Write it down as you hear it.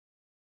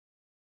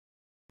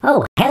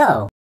Oh,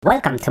 hello!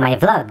 Welcome to my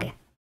vlog.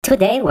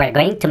 Today we're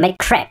going to make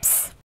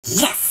crepes.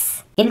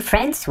 Yes! In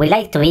France we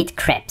like to eat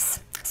crepes,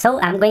 so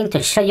I'm going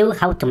to show you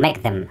how to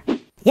make them.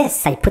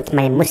 Yes, I put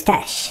my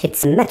mustache.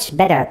 It's much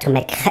better to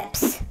make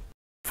crepes.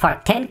 For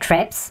 10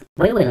 crepes,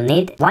 we will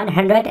need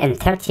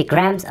 130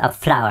 grams of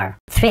flour,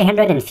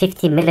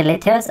 350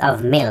 milliliters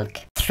of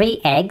milk,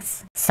 3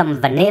 eggs, some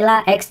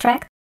vanilla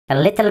extract, a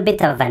little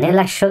bit of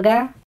vanilla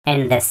sugar,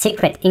 and the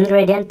secret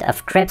ingredient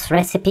of crepes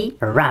recipe,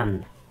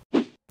 rum.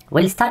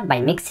 We'll start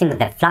by mixing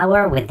the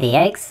flour with the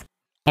eggs,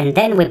 and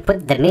then we'll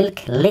put the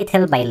milk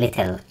little by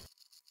little.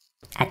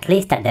 At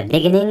least at the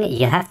beginning,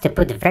 you have to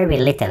put very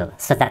little,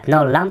 so that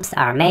no lumps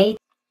are made,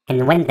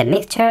 and when the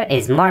mixture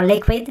is more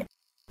liquid,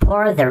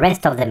 pour the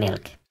rest of the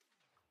milk.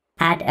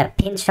 Add a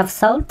pinch of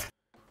salt,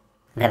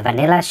 the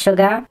vanilla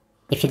sugar.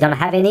 If you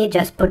don't have any,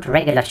 just put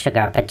regular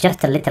sugar, but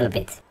just a little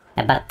bit,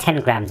 about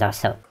 10 grams or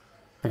so.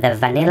 The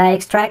vanilla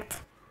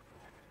extract,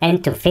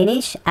 and to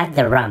finish, add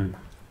the rum.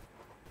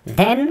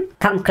 Then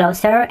come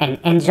closer and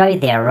enjoy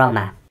the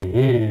aroma.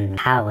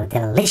 How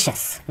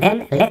delicious!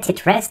 Then let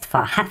it rest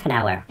for half an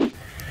hour.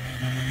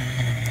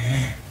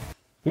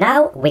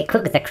 Now we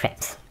cook the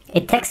crepes.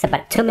 It takes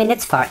about 2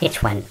 minutes for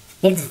each one.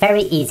 It's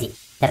very easy.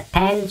 The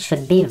pan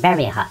should be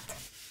very hot.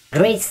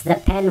 Grease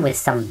the pan with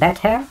some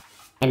butter,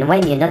 and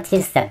when you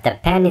notice that the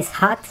pan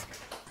is hot,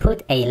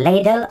 put a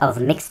ladle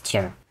of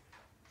mixture.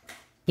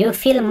 You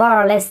fill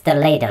more or less the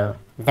ladle.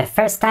 The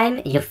first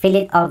time you fill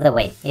it all the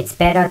way. It's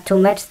better too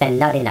much than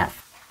not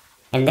enough.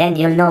 And then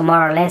you'll know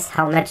more or less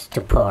how much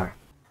to pour.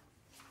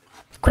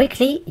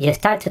 Quickly, you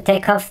start to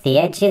take off the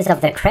edges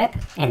of the crepe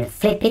and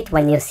flip it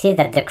when you see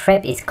that the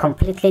crepe is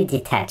completely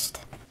detached.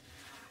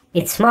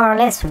 It's more or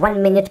less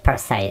 1 minute per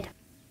side.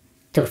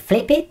 To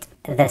flip it,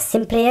 the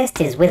simplest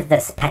is with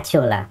the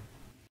spatula.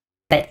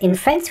 But in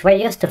France,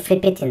 we're used to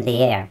flip it in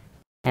the air.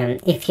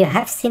 If you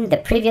have seen the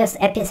previous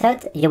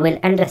episode, you will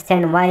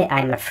understand why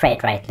I'm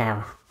afraid right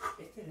now.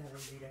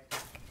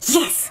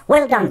 Yes!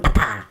 Well done,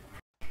 Papa!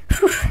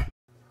 Whew.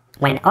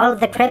 When all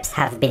the crepes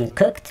have been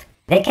cooked,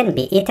 they can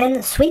be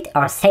eaten sweet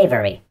or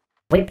savory.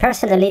 We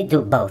personally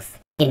do both.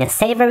 In a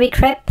savory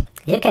crepe,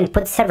 you can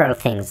put several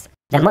things.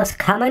 The most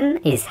common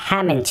is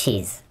ham and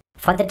cheese.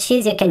 For the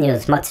cheese, you can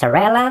use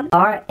mozzarella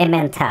or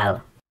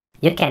emmental.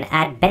 You can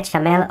add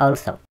bechamel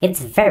also.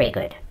 It's very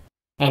good.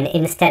 And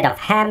instead of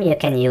ham, you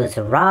can use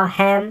raw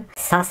ham,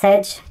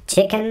 sausage,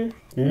 chicken,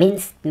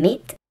 minced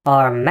meat,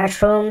 or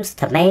mushrooms,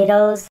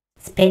 tomatoes,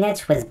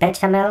 spinach with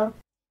bechamel.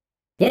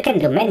 You can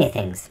do many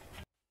things.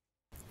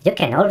 You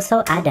can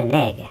also add an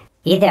egg,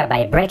 either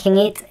by breaking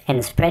it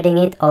and spreading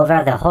it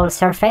over the whole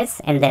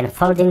surface and then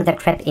folding the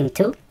crepe in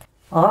two,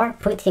 or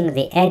putting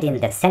the egg in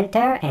the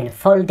center and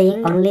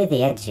folding only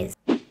the edges.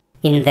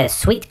 In the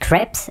sweet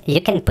crepes,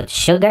 you can put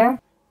sugar,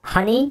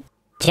 honey,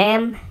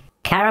 jam,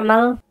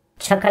 caramel,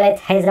 chocolate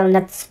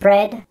hazelnut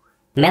spread,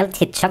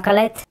 melted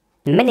chocolate,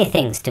 many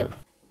things too.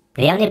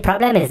 The only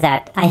problem is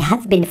that I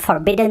have been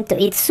forbidden to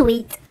eat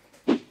sweet.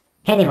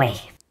 Anyway,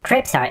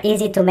 crepes are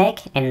easy to make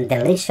and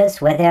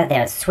delicious whether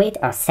they're sweet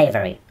or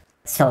savory.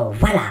 So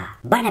voila,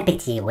 bon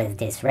appétit with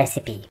this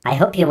recipe. I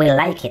hope you will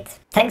like it.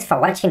 Thanks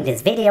for watching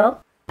this video.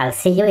 I'll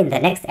see you in the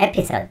next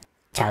episode.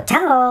 Ciao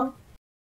ciao!